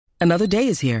Another day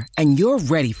is here, and you're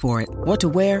ready for it. What to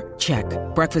wear? Check.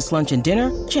 Breakfast, lunch, and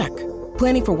dinner? Check.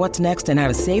 Planning for what's next and how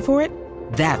to save for it?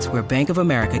 That's where Bank of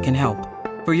America can help.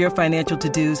 For your financial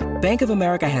to-dos, Bank of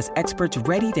America has experts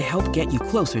ready to help get you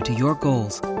closer to your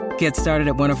goals. Get started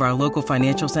at one of our local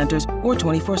financial centers or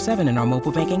 24/7 in our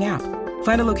mobile banking app.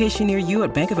 Find a location near you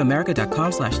at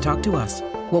bankofamerica.com/talktous.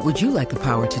 What would you like the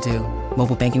power to do?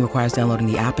 Mobile banking requires downloading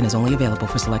the app and is only available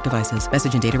for select devices.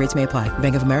 Message and data rates may apply.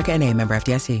 Bank of America N.A., member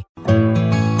FDIC.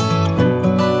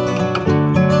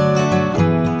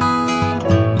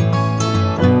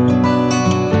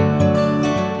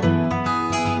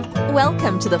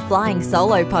 Welcome to the Flying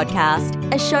Solo podcast,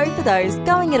 a show for those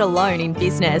going it alone in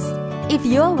business. If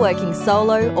you're working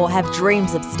solo or have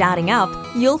dreams of starting up,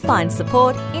 you'll find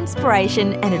support,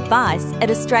 inspiration and advice at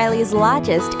Australia's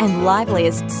largest and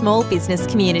liveliest small business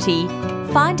community.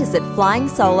 Find us at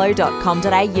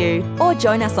flyingsolo.com.au or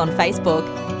join us on Facebook.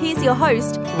 Here's your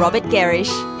host, Robert Gerrish.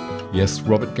 Yes,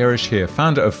 Robert Gerrish here,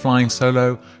 founder of Flying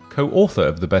Solo, co-author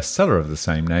of the bestseller of the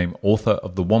same name, author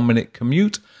of The 1 Minute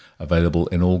Commute, available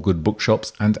in all good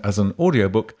bookshops and as an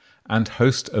audiobook, and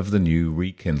host of the new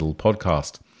Rekindle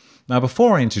podcast. Now,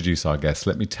 before I introduce our guest,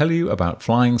 let me tell you about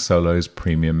Flying Solo's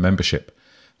premium membership.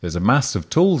 There's a mass of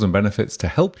tools and benefits to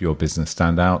help your business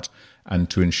stand out and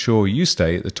to ensure you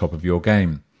stay at the top of your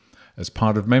game. As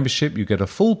part of membership, you get a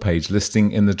full-page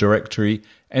listing in the directory,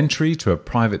 entry to a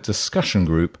private discussion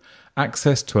group,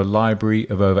 access to a library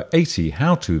of over 80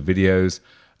 how-to videos,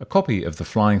 a copy of the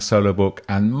Flying Solo book,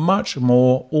 and much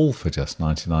more, all for just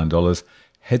 $99.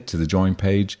 Head to the join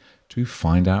page to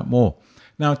find out more.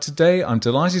 Now, today I'm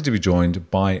delighted to be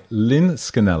joined by Lynn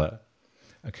Scannella,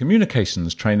 a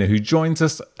communications trainer who joins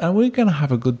us, and we're going to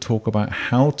have a good talk about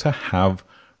how to have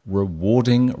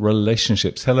rewarding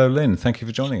relationships. Hello, Lynn. Thank you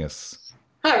for joining us.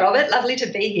 Hi, Robert. Lovely to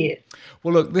be here.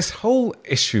 Well, look, this whole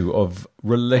issue of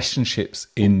relationships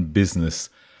in business,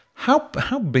 how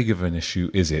big of an issue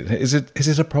is it? Is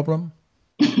it a problem?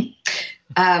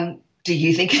 Do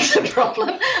you think it's a problem?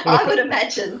 I would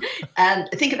imagine.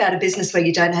 Think about a business where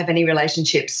you don't have any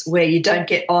relationships, where you don't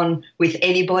get on with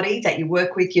anybody that you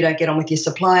work with. You don't get on with your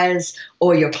suppliers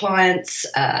or your clients.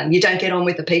 You don't get on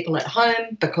with the people at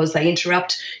home because they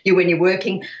interrupt you when you're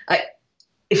working.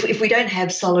 If we don't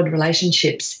have solid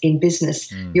relationships in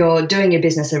business, you're doing your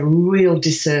business a real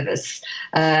disservice.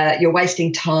 You're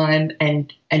wasting time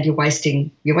and you're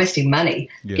wasting money.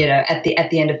 Yeah. At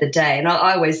the end of the day. And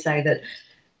I always say that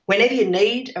whenever you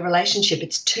need a relationship,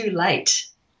 it's too late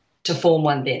to form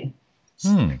one then.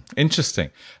 Interesting.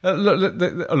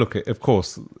 Look, of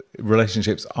course,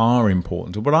 relationships are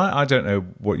important. But I don't know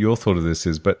what your thought of this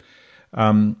is, but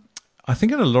I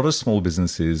think in a lot of small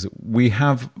businesses, we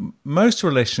have most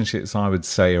relationships, I would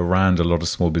say, around a lot of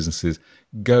small businesses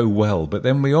go well. But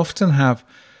then we often have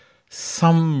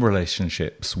some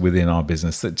relationships within our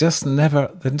business that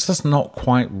they're just not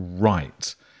quite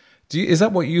right. Is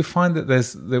that what you find,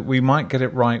 that we might get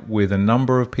it right with a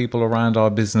number of people around our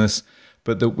business,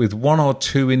 but that with one or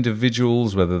two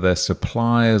individuals, whether they're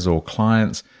suppliers or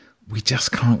clients, we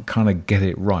just can't kind of get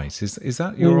it right? Is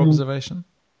that your observation?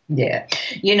 Yeah.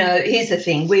 Here's the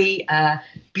thing. We are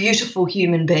beautiful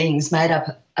human beings made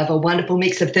up of a wonderful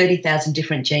mix of 30,000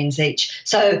 different genes each.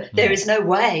 So there is no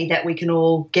way that we can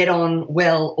all get on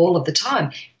well all of the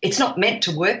time. It's not meant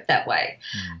to work that way.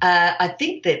 I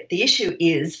think that the issue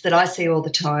is that I see all the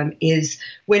time is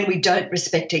when we don't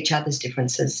respect each other's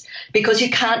differences, because you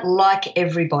can't like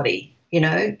everybody. You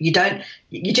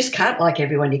just can't like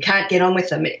everyone. You can't get on with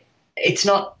them. It's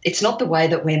not the way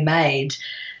that we're made.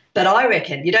 But I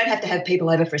reckon you don't have to have people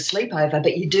over for a sleepover,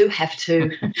 but you do have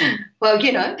to, but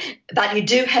you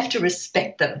do have to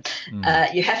respect them.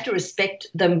 You have to respect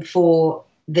them for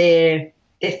their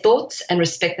thoughts and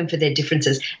respect them for their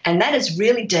differences. And that is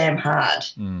really damn hard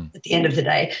at the end of the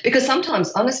day, because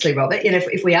sometimes, honestly, Robert,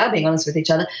 if we are being honest with each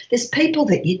other, there's people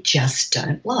that you just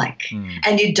don't like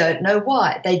and you don't know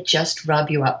why. They just rub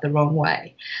you up the wrong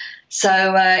way.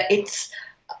 So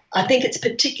I think it's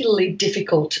particularly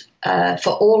difficult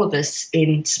for all of us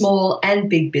in small and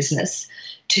big business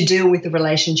to deal with the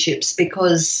relationships,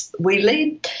 because we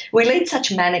lead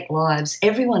such manic lives.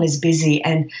 Everyone is busy,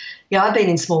 and I've been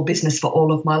in small business for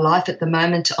all of my life. At the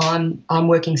moment, I'm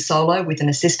working solo with an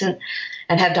assistant,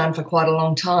 and have done for quite a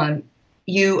long time.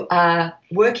 You are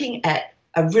working at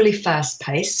a really fast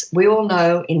pace. We all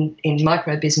know in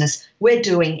micro business, we're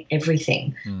doing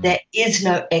everything. There is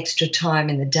no extra time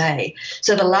in the day.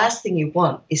 So the last thing you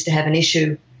want is to have an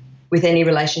issue with any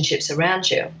relationships around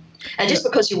you. And just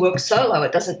because you work solo,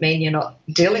 it doesn't mean you're not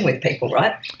dealing with people,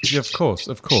 right? Yeah, of course.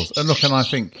 And look, and I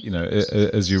think,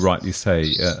 as you rightly say,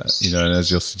 and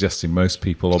as you're suggesting, most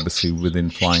people obviously within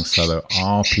Flying Solo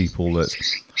are people that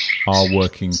are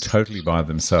working totally by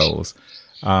themselves,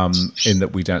 in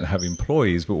that we don't have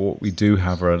employees, but what we do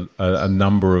have are a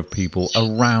number of people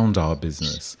around our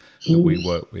business that we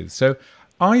work with. So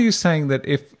are you saying that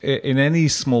if in any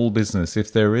small business,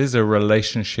 if there is a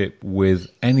relationship with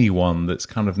anyone that's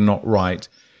kind of not right,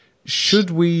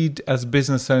 should we, as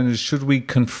business owners, should we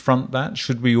confront that?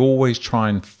 Should we always try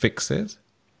and fix it?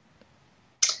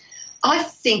 I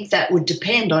think that would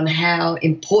depend on how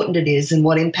important it is and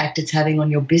what impact it's having on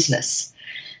your business.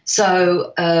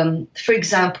 So, for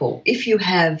example, if you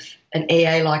have an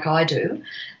EA like I do,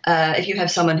 if you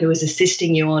have someone who is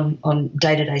assisting you on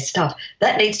day-to-day stuff,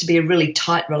 that needs to be a really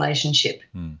tight relationship.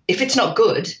 If it's not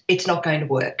good, it's not going to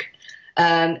work.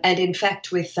 And in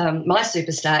fact, with my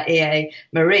superstar EA,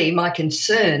 Marie, my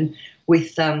concern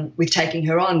with taking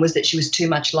her on was that she was too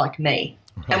much like me.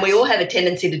 Right. And we all have a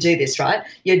tendency to do this, right?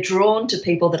 You're drawn to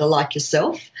people that are like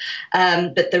yourself.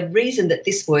 But the reason that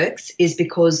this works is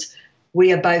because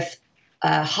we are both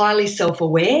highly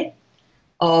self-aware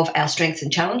of our strengths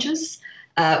and challenges.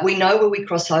 We know where we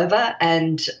cross over,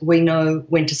 and we know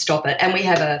when to stop it. And we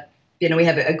have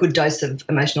a good dose of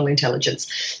emotional intelligence.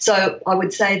 So I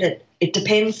would say that it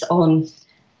depends on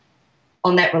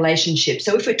that relationship.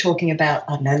 So if we're talking about,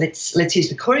 I don't know, let's use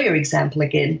the courier example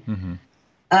again.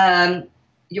 Mm-hmm.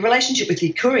 Your relationship with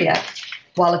your courier,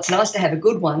 while it's nice to have a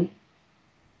good one,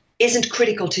 isn't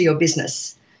critical to your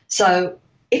business. So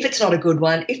if it's not a good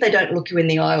one, if they don't look you in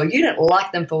the eye or you don't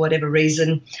like them for whatever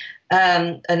reason,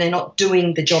 and they're not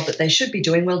doing the job that they should be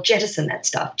doing, well, jettison that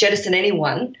stuff. Jettison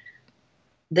anyone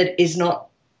that is not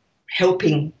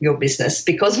helping your business,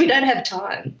 because we don't have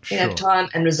time. We have time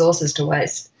and resources to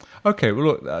waste. Okay, well,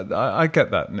 look, I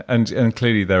get that, and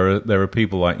clearly there are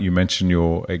people like you mentioned,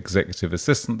 your executive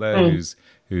assistant there, who's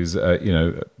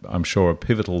I'm sure a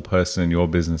pivotal person in your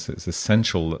business. It's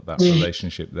essential that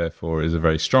relationship, therefore, is a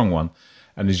very strong one.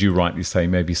 And as you rightly say,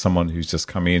 maybe someone who's just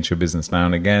coming into your business now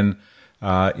and again,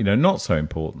 not so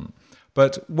important.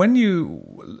 But when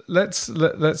let's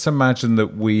imagine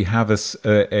that we have a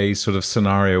sort of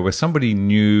scenario where somebody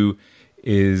new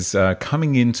is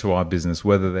coming into our business,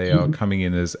 whether they are coming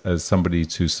in as somebody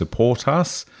to support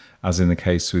us, as in the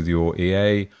case with your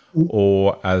EA,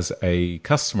 or as a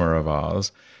customer of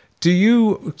ours. Do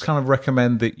you kind of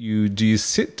recommend that you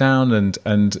sit down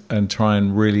and try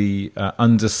and really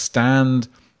understand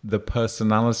the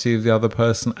personality of the other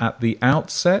person at the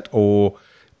outset, or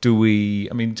do we,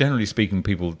 generally speaking,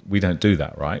 we don't do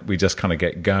that, right? We just kind of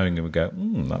get going and we go,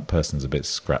 that person's a bit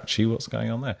scratchy. What's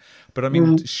going on there?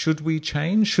 But should we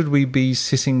change? Should we be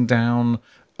sitting down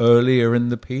earlier in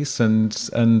the piece and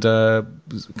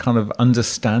kind of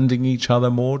understanding each other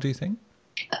more, do you think?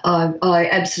 I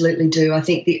absolutely do. I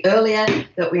think the earlier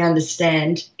that we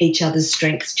understand each other's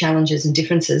strengths, challenges and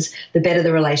differences, the better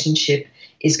the relationship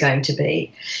is going to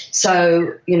be.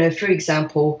 So, for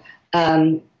example,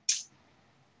 I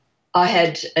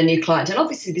had a new client, and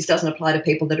obviously this doesn't apply to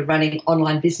people that are running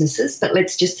online businesses, but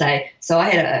let's just say, so I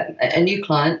had a new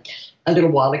client a little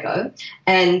while ago,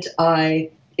 and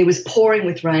it was pouring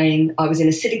with rain. I was in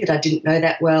a city that I didn't know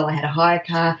that well. I had a hire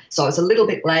car, so I was a little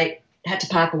bit late, had to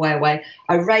park away.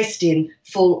 I raced in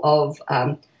full of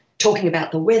talking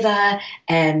about the weather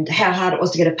and how hard it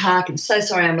was to get a park, and so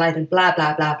sorry I'm late and blah,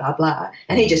 blah, blah, blah, blah.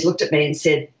 And he just looked at me and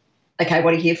said, okay,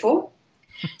 what are you here for?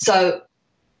 So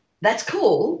that's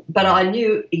cool, but I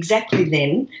knew exactly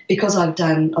then, because I've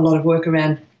done a lot of work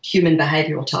around human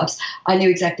behavioural types, I knew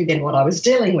exactly then what I was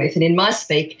dealing with. And in my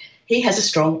speak, he has a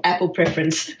strong Apple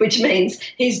preference, which means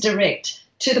he's direct,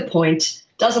 to the point,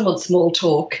 doesn't want small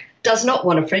talk, does not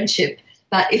want a friendship,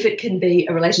 but if it can be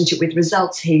a relationship with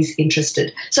results, he's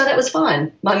interested. So that was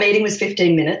fine. My meeting was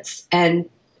 15 minutes and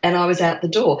I was out the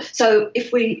door. So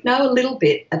if we know a little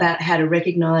bit about how to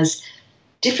recognise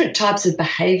different types of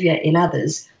behaviour in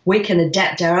others, we can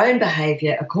adapt our own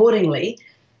behaviour accordingly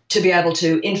to be able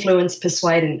to influence,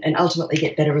 persuade and ultimately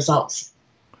get better results.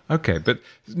 Okay, but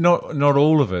not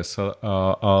all of us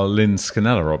are Lynn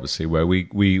Scanella, obviously, where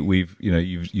we've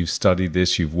you've studied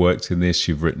this, you've worked in this,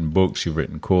 you've written books, you've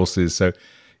written courses, so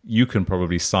you can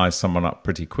probably size someone up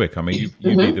pretty quick. You'd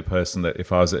be the person that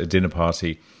if I was at a dinner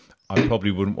party, I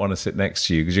probably wouldn't want to sit next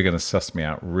to you because you're going to suss me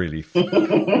out really quickly.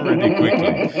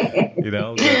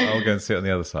 I'll go and sit on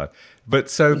the other side. But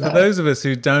so for those of us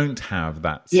who don't have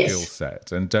that skill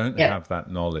set and don't have that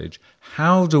knowledge,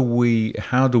 how do we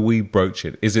broach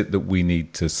it? Is it that we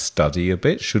need to study a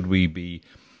bit? Should we be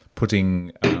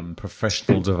putting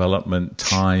professional development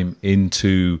time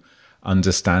into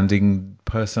understanding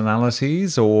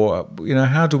personalities, or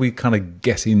how do we kind of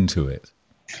get into it?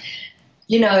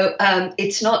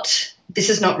 This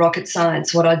is not rocket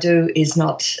science. What I do is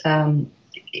not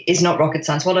rocket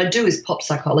science. What I do is pop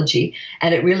psychology,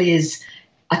 and it really is.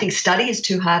 I think study is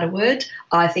too hard a word.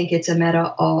 I think it's a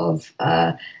matter of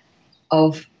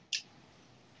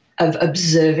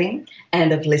observing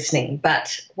and of listening.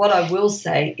 But what I will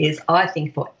say is, I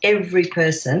think for every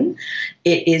person,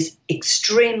 it is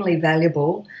extremely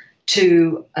valuable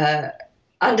to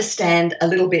understand a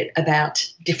little bit about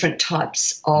different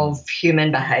types of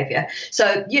human behaviour.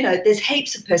 So, there's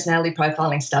heaps of personality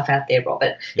profiling stuff out there,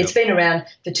 Robert. Yep. It's been around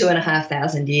for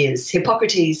 2,500 years.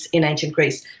 Hippocrates in ancient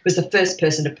Greece was the first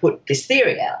person to put this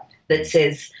theory out that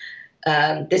says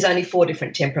there's only 4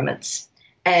 different temperaments.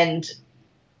 And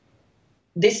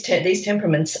these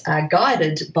temperaments are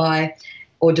guided by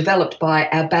or developed by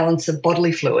our balance of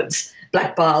bodily fluids: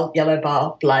 black bile, yellow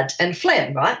bile, blood, and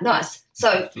phlegm, right? Nice.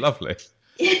 So lovely.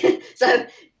 So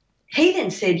he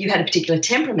then said you had a particular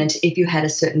temperament if you had a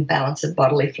certain balance of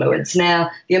bodily fluids.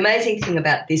 Now, the amazing thing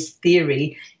about this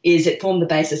theory is it formed the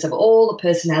basis of all the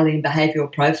personality and behavioural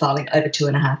profiling over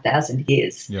 2,500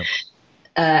 years. Yep.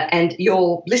 And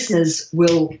your listeners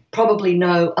will probably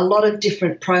know a lot of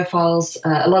different profiles,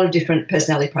 a lot of different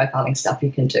personality profiling stuff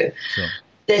you can do. Sure.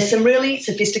 There's some really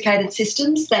sophisticated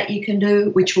systems that you can do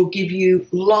which will give you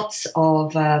lots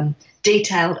of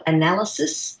detailed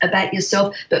analysis about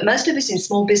yourself, but most of us in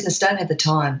small business don't have the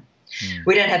time.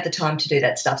 We don't have the time to do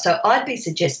that stuff. So I'd be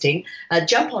suggesting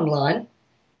jump online,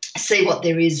 see what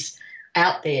there is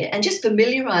out there, and just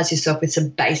familiarise yourself with some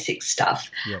basic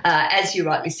stuff. Yep. As you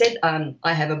rightly said,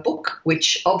 I have a book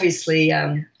which obviously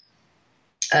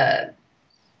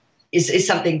is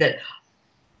something that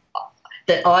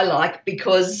I like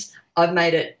because I've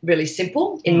made it really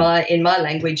simple in my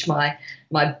language. My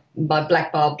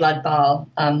black bile, blood bile,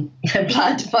 my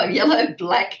yellow,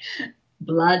 black,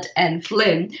 blood and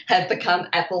phlegm have become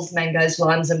apples, mangoes,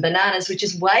 limes and bananas, which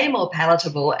is way more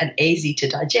palatable and easy to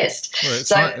digest. Well,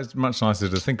 it's much nicer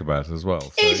to think about as well.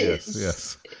 So it is.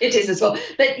 Yes. It is as well.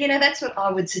 But, that's what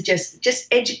I would suggest.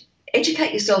 Just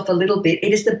educate yourself a little bit.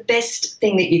 It is the best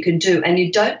thing that you can do, and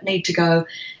you don't need to go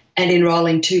and enroll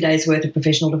in 2 days' worth of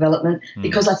professional development,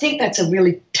 because I think that's a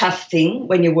really tough thing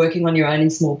when you're working on your own in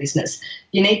small business.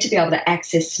 You need to be able to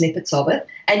access snippets of it,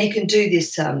 and you can do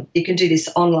this. You can do this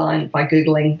online by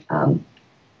Googling.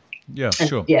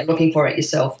 Looking for it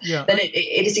yourself. Yeah. But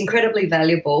it is incredibly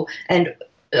valuable. And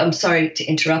I'm sorry to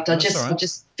interrupt. I'll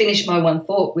just finish my one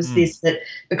thought was this, that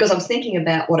because I was thinking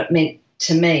about what it meant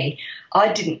to me,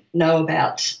 I didn't know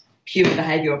about human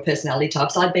behaviour or personality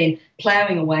types. I'd been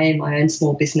ploughing away in my own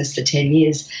small business for 10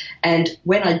 years. And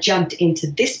when I jumped into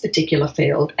this particular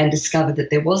field and discovered that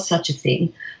there was such a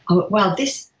thing, I went, wow,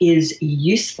 this is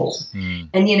useful.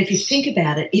 And if you think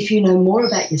about it, if you know more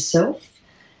about yourself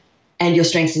and your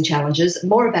strengths and challenges,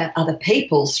 more about other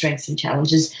people's strengths and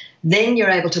challenges, then you're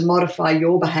able to modify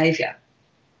your behaviour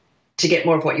to get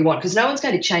more of what you want, because no one's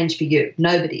going to change for you.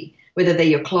 Nobody, whether they're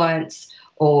your clients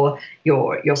or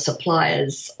your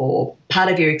suppliers or part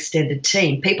of your extended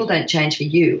team. People don't change for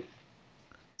you.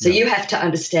 So you have to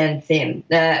understand them,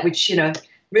 which,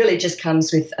 really just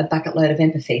comes with a bucket load of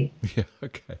empathy. Yeah,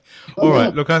 okay. All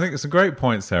right. Look, I think it's a great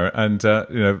point, Sarah. And,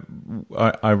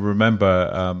 I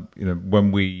remember,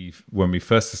 when we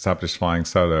first established Flying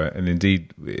Solo, and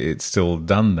indeed it's still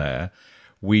done there,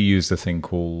 we used a thing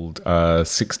called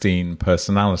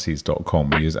 16personalities.com.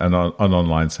 We use an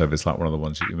online service like one of the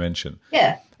ones that you mentioned.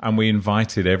 Yeah. And we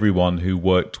invited everyone who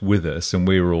worked with us, and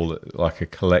we were all like a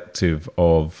collective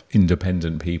of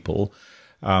independent people,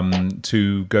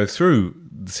 to go through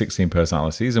the 16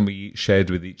 personalities, and we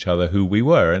shared with each other who we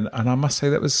were. And I must say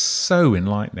that was so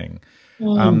enlightening.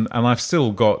 And I've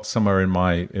still got somewhere in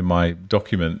my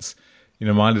documents,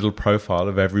 my little profile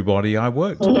of everybody I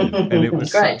worked with. And it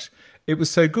was it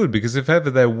was so good, because if ever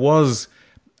there was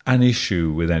an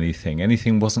issue with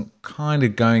anything wasn't kind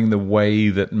of going the way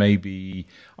that maybe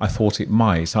I thought it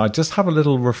might, I'd just have a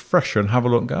little refresher and have a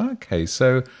look and go, okay,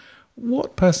 so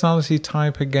what personality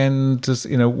type again does,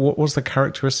 what was the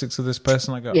characteristics of this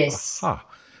person? I go, aha,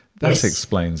 that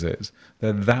explains it.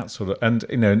 That sort of, and,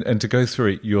 and to go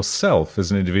through it yourself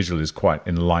as an individual is quite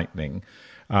enlightening.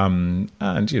 And,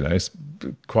 it's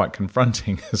quite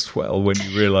confronting as well when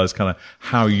you realize kind of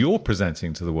how you're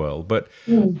presenting to the world. But,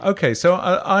 okay, so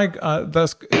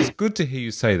it's good to hear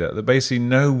you say that basically,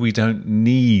 no, we don't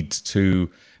need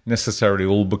to necessarily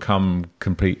all become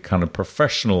complete kind of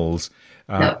professionals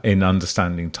No. in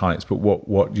understanding types. But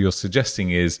what you're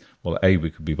suggesting is, well, we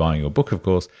could be buying your book, of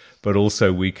course, but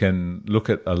also we can look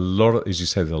at a lot of, as you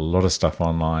say, there's a lot of stuff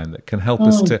online that can help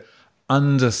us to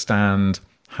understand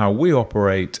how we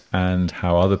operate and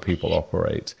how other people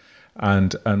operate,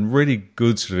 and really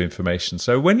good sort of information.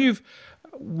 So when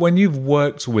you've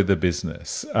worked with a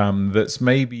business that's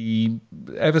maybe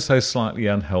ever so slightly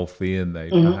unhealthy, and they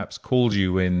perhaps called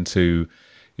you in to,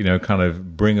 kind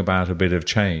of bring about a bit of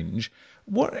change,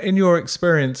 what, in your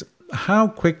experience, how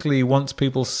quickly, once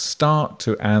people start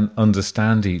to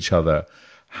understand each other,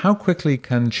 how quickly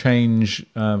can change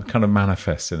kind of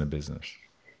manifest in a business?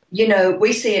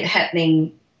 We see it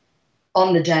happening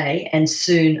on the day and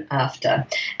soon after.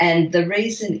 And the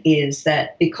reason is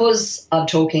that because I'm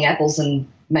talking apples and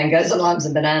mangoes and limes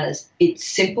and bananas, it's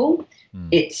simple,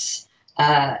 it's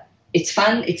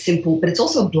fun, it's simple, but it's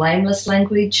also blameless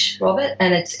language, Robert,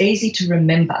 and it's easy to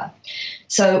remember.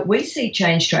 So we see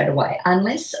change straight away,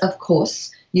 unless, of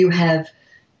course, you have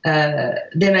there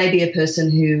may be a person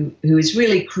who is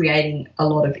really creating a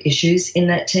lot of issues in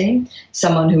that team,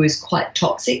 someone who is quite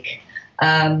toxic,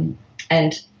 and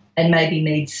maybe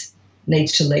needs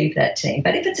to leave that team.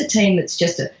 But if it's a team that's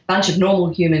just a bunch of normal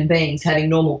human beings having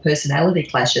normal personality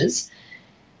clashes,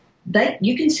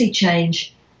 you can see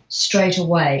change straight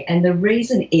away. And the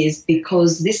reason is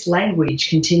because this language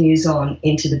continues on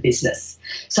into the business.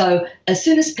 So as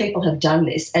soon as people have done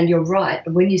this, and you're right,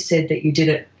 when you said that you did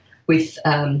it with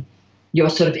your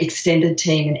sort of extended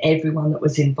team and everyone that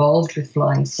was involved with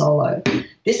Flying Solo,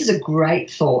 this is a great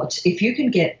thought. If you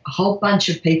can get a whole bunch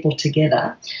of people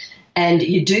together and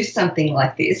you do something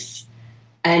like this,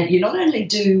 and you not only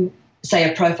do, say,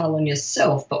 a profile on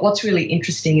yourself, but what's really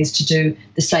interesting is to do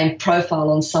the same profile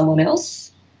on someone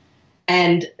else,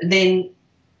 and then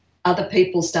other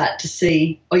people start to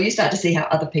see, or you start to see how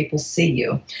other people see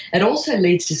you. It also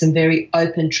leads to some very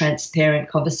open, transparent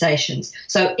conversations.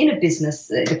 So in a business,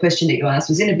 the question that you asked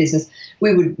was, in a business,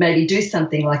 we would maybe do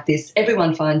something like this.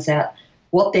 Everyone finds out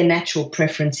what their natural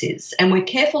preference is. And we're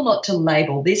careful not to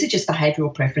label. These are just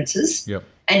behavioural preferences. Yep.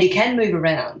 And you can move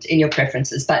around in your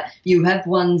preferences, but you have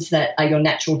ones that are your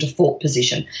natural default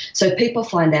position. So people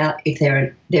find out if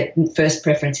their first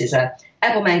preference is a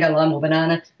apple, mango, lime or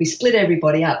banana. We split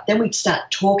everybody up. Then we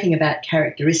start talking about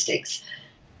characteristics,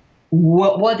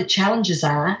 what the challenges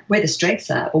are, where the strengths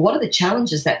are, or what are the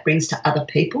challenges that brings to other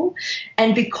people.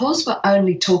 And because we're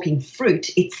only talking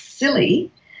fruit, it's silly,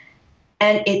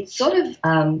 and it sort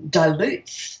of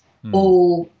dilutes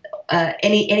all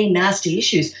any nasty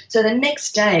issues. So the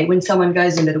next day when someone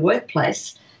goes into the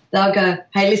workplace, they'll go,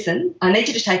 hey, listen, I need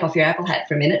you to take off your apple hat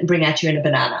for a minute and bring out you in a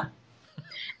banana.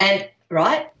 And,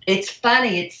 right, it's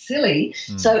funny, it's silly,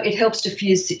 so it helps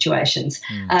diffuse situations.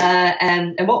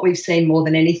 And what we've seen more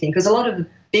than anything, because a lot of the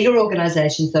bigger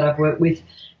organisations that I've worked with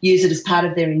use it as part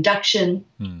of their induction,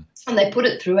 and they put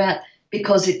it throughout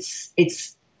because it's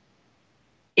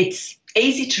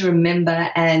easy to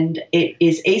remember and it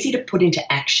is easy to put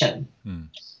into action,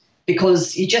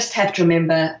 because you just have to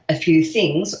remember a few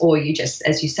things, or you just,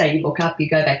 as you say, you look up, you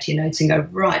go back to your notes and go,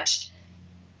 right,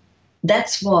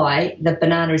 that's why the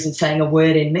banana isn't saying a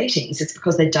word in meetings. It's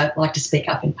because they don't like to speak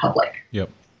up in public. Yep.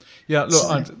 Yeah,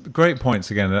 look, great points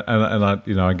again. And I,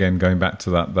 again, going back to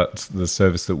that's the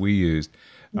service that we used.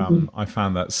 I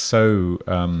found that so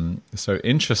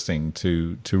interesting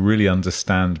to really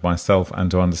understand myself and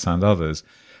to understand others.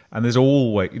 And there's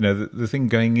always, the thing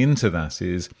going into that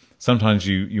is sometimes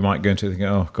you might go into it thinking,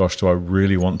 oh gosh, do I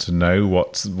really want to know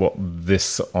what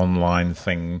this online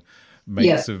thing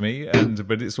makes of me?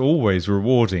 But it's always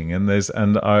rewarding. And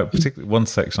I particularly one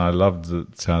section I loved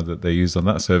that they used on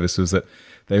that service was that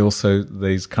they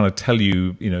kind of tell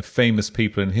you, famous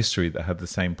people in history that had the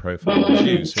same profile as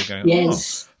you. So you're going,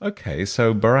 okay,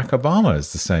 so Barack Obama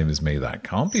is the same as me. That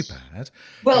can't be bad.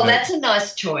 Well, that's a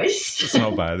nice choice. It's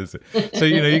not bad, is it? So,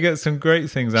 you get some great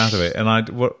things out of it. And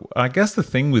I guess the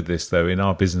thing with this, though, in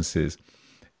our businesses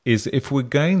is if we're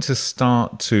going to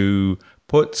start to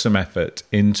put some effort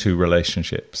into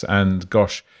relationships, and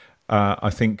gosh, I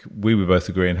think we would both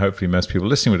agree, and hopefully most people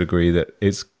listening would agree, that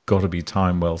it's got to be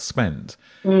time well spent.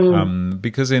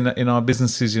 Because in our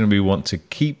businesses, we want to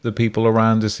keep the people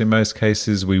around us. In most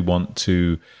cases, we want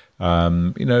to,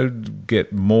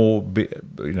 get more,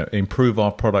 improve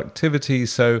our productivity.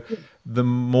 So the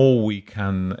more we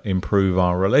can improve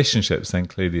our relationships, then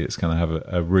clearly it's going to have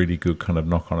a really good kind of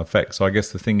knock-on effect. So I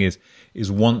guess the thing is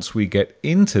once we get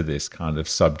into this kind of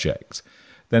subject,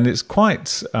 then it's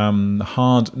quite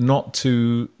hard not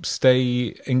to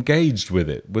stay engaged with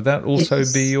it. Would that also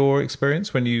be your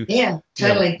experience when you? Yeah,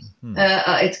 totally.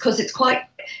 It's because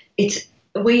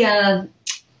we are.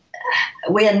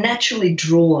 we are naturally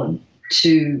drawn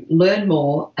to learn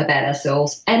more about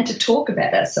ourselves and to talk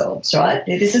about ourselves, right?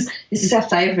 This is our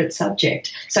favourite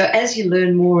subject. So as you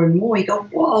learn more and more, you go,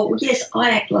 whoa, yes, I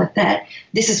act like that.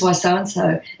 This is why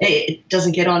so-and-so. It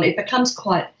doesn't get on. It becomes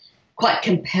quite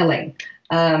compelling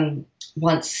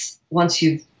once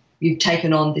you've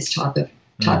taken on this type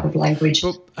of language.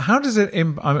 But how does it?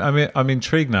 I'm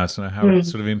intrigued now to know how it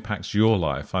sort of impacts your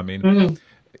life. I mean,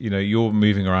 you're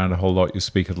moving around a whole lot. You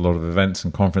speak at a lot of events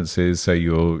and conferences. So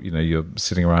you're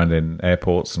sitting around in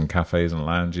airports and cafes and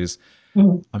lounges.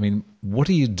 I mean, what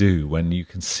do you do when you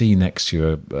can see next to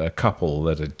you a couple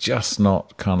that are just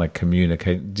not kind of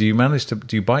communicating? Do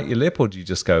you bite your lip, or do you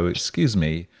just go, "Excuse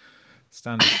me,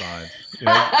 stand aside"?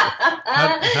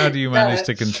 How do you manage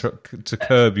to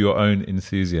curb your own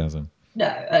enthusiasm? No.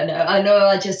 I know.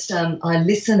 I just I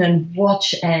listen and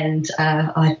watch, and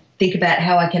I think about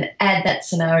how I can add that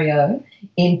scenario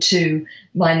into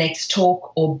my next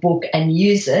talk or book and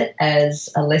use it as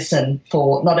a lesson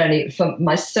for not only for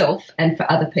myself and for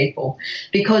other people.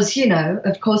 Because,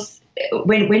 of course,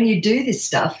 when you do this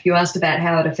stuff, you asked about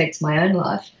how it affects my own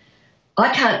life. I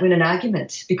can't win an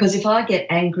argument, because if I get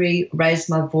angry, raise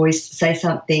my voice, say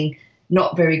something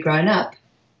not very grown up,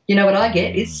 you know what I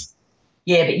get is,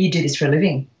 yeah, but you do this for a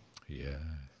living. Yeah.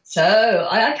 So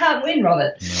I can't win,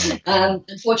 Robert. No.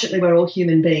 Unfortunately, we're all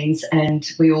human beings and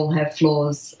we all have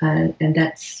flaws, and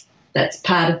that's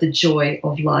part of the joy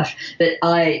of life. But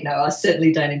I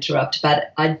certainly don't interrupt.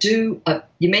 But I do.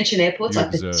 You mentioned airports. I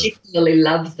particularly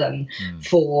love them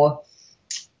for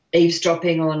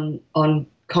eavesdropping on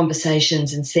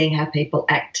conversations and seeing how people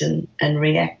act and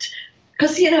react.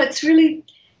 Because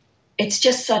it's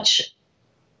just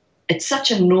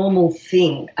such a normal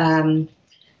thing.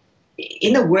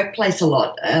 In the workplace, a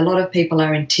lot of people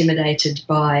are intimidated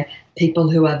by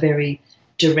people who are very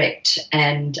direct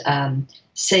and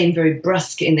seem very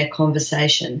brusque in their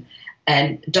conversation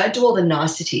and don't do all the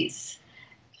niceties.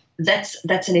 That's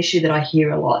an issue that I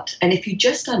hear a lot. And if you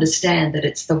just understand that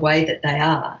it's the way that they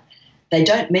are, they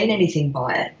don't mean anything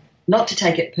by it, not to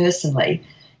take it personally.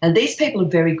 And these people are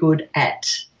very good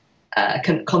at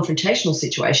confrontational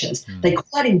situations. They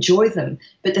quite enjoy them,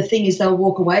 but the thing is they'll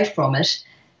walk away from it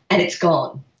and it's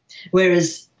gone.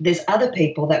 Whereas there's other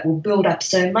people that will build up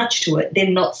so much to it,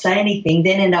 then not say anything,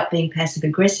 then end up being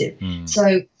passive-aggressive.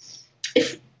 So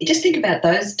if you just think about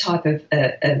those type of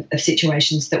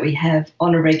situations that we have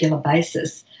on a regular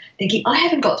basis, thinking, I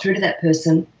haven't got through to that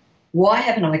person, why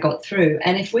haven't I got through?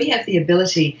 And if we have the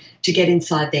ability to get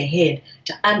inside their head,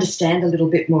 to understand a little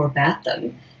bit more about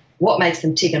them, what makes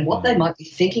them tick and what they might be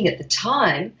thinking at the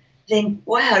time, then,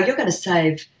 wow, you're going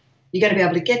to be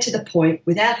able to get to the point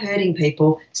without hurting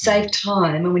people, save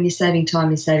time. And when you're saving time,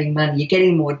 you're saving money. You're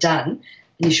getting more done,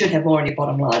 and you should have more on your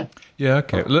bottom line. Yeah,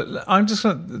 okay. I'm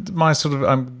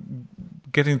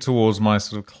getting towards my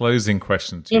sort of closing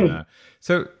question to you now.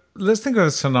 So let's think of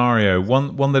a scenario,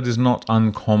 one that is not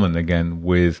uncommon, again,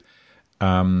 with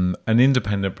an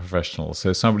independent professional.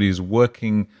 So somebody who's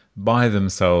working by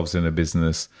themselves in a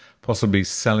business, possibly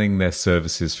selling their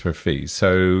services for a fee.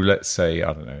 So let's say,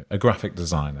 I don't know, a graphic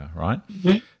designer, right?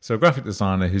 So a graphic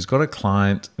designer who's got a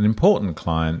client, an important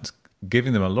client,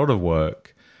 giving them a lot of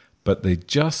work, but they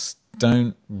just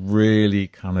don't really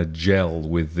kind of gel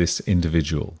with this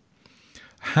individual.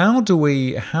 How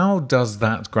does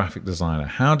that graphic designer,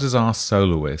 how does our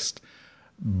soloist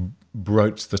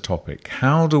broach the topic?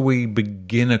 How do we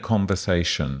begin a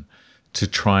conversation to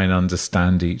try and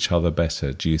understand each other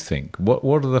better, do you think?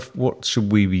 What should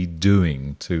we be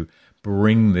doing to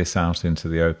bring this out into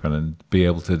the open and be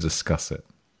able to discuss it?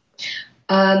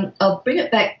 I'll bring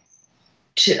it back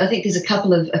to, I think there's a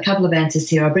couple of answers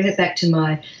here. I'll bring it back to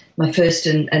my first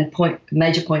and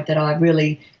major point that I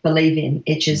really believe in,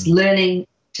 which is learning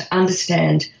to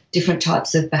understand different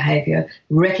types of behaviour,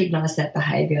 recognise that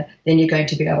behaviour, then you're going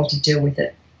to be able to deal with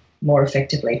it more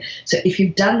effectively. So if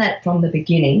you've done that from the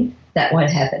beginning, that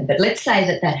won't happen. But let's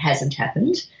say that hasn't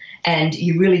happened and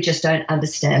you really just don't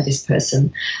understand this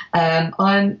person.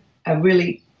 I'm a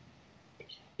really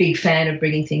big fan of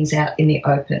bringing things out in the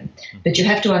open, but you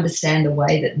have to understand the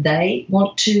way that they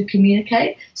want to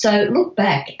communicate. So look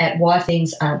back at why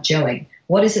things aren't gelling.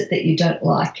 What is it that you don't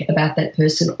like about that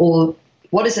person, or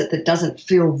what is it that doesn't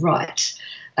feel right?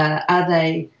 Are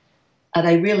they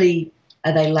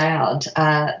loud?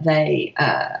 Are they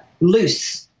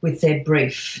loose with their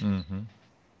brief?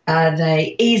 Are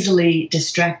they easily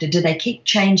distracted? Do they keep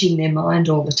changing their mind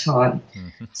all the time?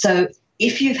 So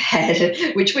if you've had,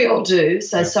 which we all do,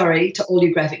 so sorry to all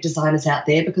you graphic designers out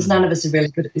there, because none of us are really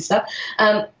good at this stuff.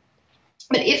 But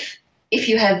if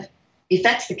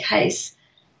that's the case,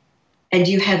 and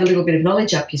you have a little bit of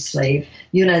knowledge up your sleeve,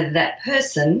 you know that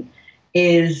person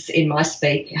is, in my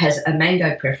speak, has a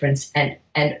mango preference, and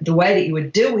the way that you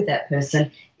would deal with that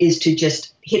person is to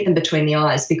just hit them between the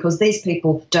eyes, because these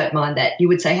people don't mind that. You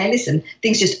would say, hey, listen,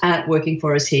 things just aren't working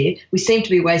for us here. We seem to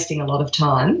be wasting a lot of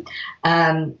time.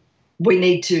 We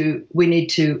need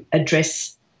to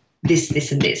address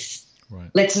this, and this. Right.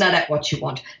 Let's nut out what you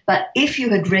want. But if you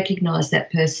had recognised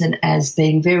that person as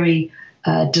being very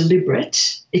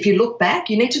deliberate, if you look back,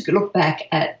 you need to look back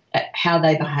at how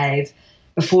they behave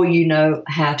before you know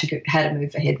how to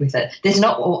move ahead with it. There's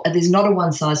not a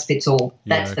one size fits all.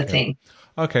 That's the thing.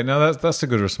 Okay, now that's a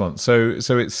good response. So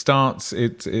it starts.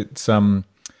 It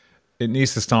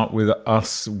needs to start with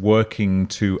us working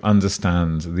to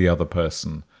understand the other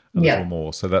person a little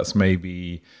more. So that's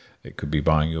maybe, it could be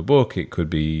buying your book, it could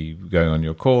be going on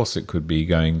your course, it could be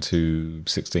going to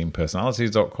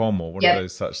 16personalities.com or one of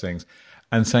those such things,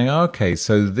 and saying, okay,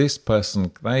 so this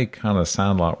person, they kind of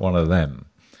sound like one of them.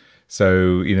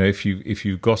 So, you know, if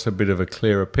you've got a bit of a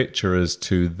clearer picture as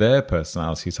to their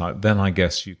personality type, then I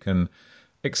guess you can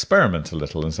experiment a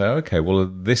little and say, okay, well,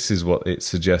 this is what it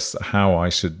suggests how I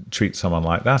should treat someone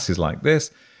like that is like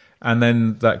this. And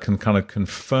then that can kind of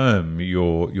confirm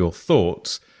your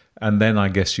thoughts. And then I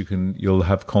guess you'll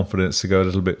have confidence to go a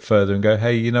little bit further and go,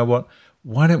 hey, you know what?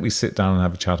 Why don't we sit down and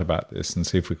have a chat about this and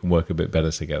see if we can work a bit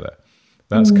better together?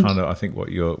 That's kind of, I think,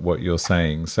 what you're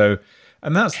saying. So,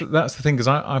 and that's the thing, because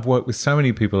I've worked with so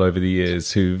many people over the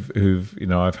years who've you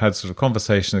know, I've had sort of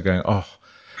conversations of going, oh,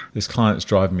 this client's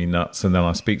driving me nuts, and then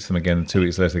I speak to them again, and 2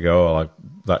 weeks later go,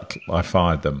 I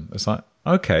fired them. It's like,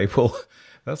 okay, well,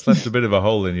 that's left a bit of a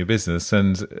hole in your business,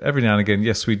 and every now and again,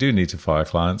 yes, we do need to fire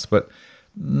clients, but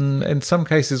in some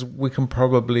cases we can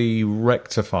probably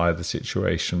rectify the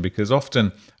situation, because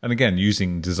often, and again,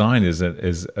 using design as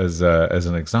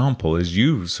an example, as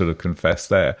you sort of confess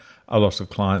there, a lot of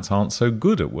clients aren't so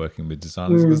good at working with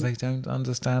designers because they don't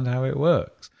understand how it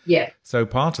works. Yeah. So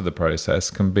part of the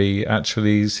process can be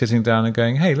actually sitting down and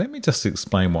going, hey, let me just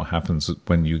explain what happens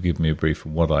when you give me a brief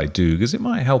of what I do, because it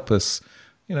might help us,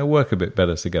 you know, work a bit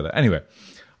better together. Anyway,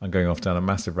 I'm going off down a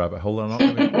massive rabbit hole. I'm not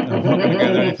going to go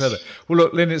there any further. Well,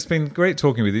 look, Lynn, it's been great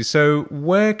talking with you. So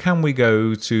where can we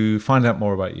go to find out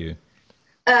more about you?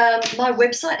 My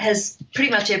website has pretty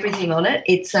much everything on it.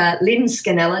 It's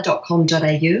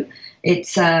lynnescanella.com.au.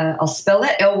 It's I'll spell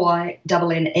that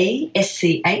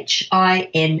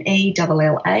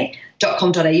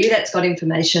LYNNESCHINELLA.com.au. That's got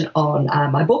information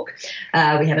on my book.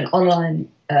 We have an online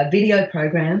video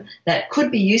program that could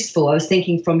be useful. I was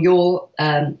thinking from your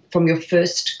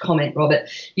first comment, Robert,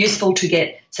 useful to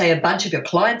get, say, a bunch of your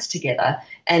clients together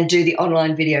and do the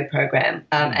online video program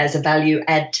as a value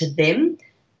add to them.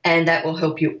 And that will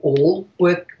help you all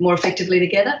work more effectively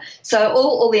together. So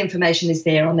all the information is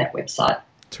there on that website.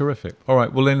 Terrific. All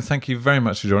right. Well, Lynn, thank you very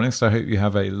much for joining us. I hope you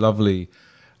have a lovely,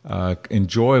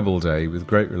 enjoyable day with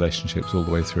great relationships all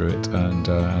the way through it. And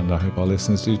I hope our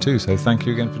listeners do too. So thank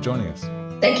you again for joining us.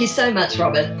 Thank you so much,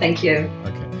 Robert. Thank you.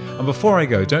 Okay. And before I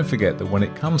go, don't forget that when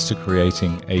it comes to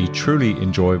creating a truly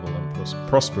enjoyable and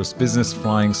prosperous business,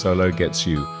 Flying Solo gets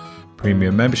you.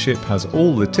 Premium membership has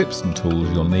all the tips and tools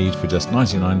you'll need for just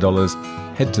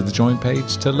 $99. Head to the join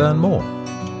page to learn more.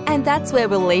 And that's where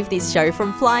we'll leave this show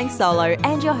from Flying Solo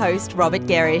and your host, Robert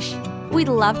Gerish. We'd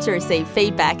love to receive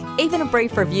feedback, even a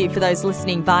brief review for those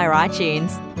listening via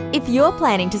iTunes. If you're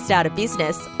planning to start a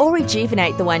business or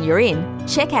rejuvenate the one you're in,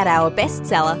 check out our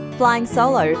bestseller, Flying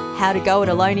Solo, How to Go It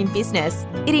Alone in Business.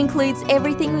 It includes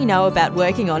everything we know about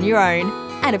working on your own.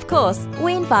 And of course,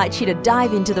 we invite you to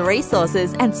dive into the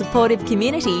resources and supportive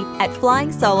community at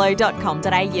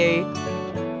flyingsolo.com.au.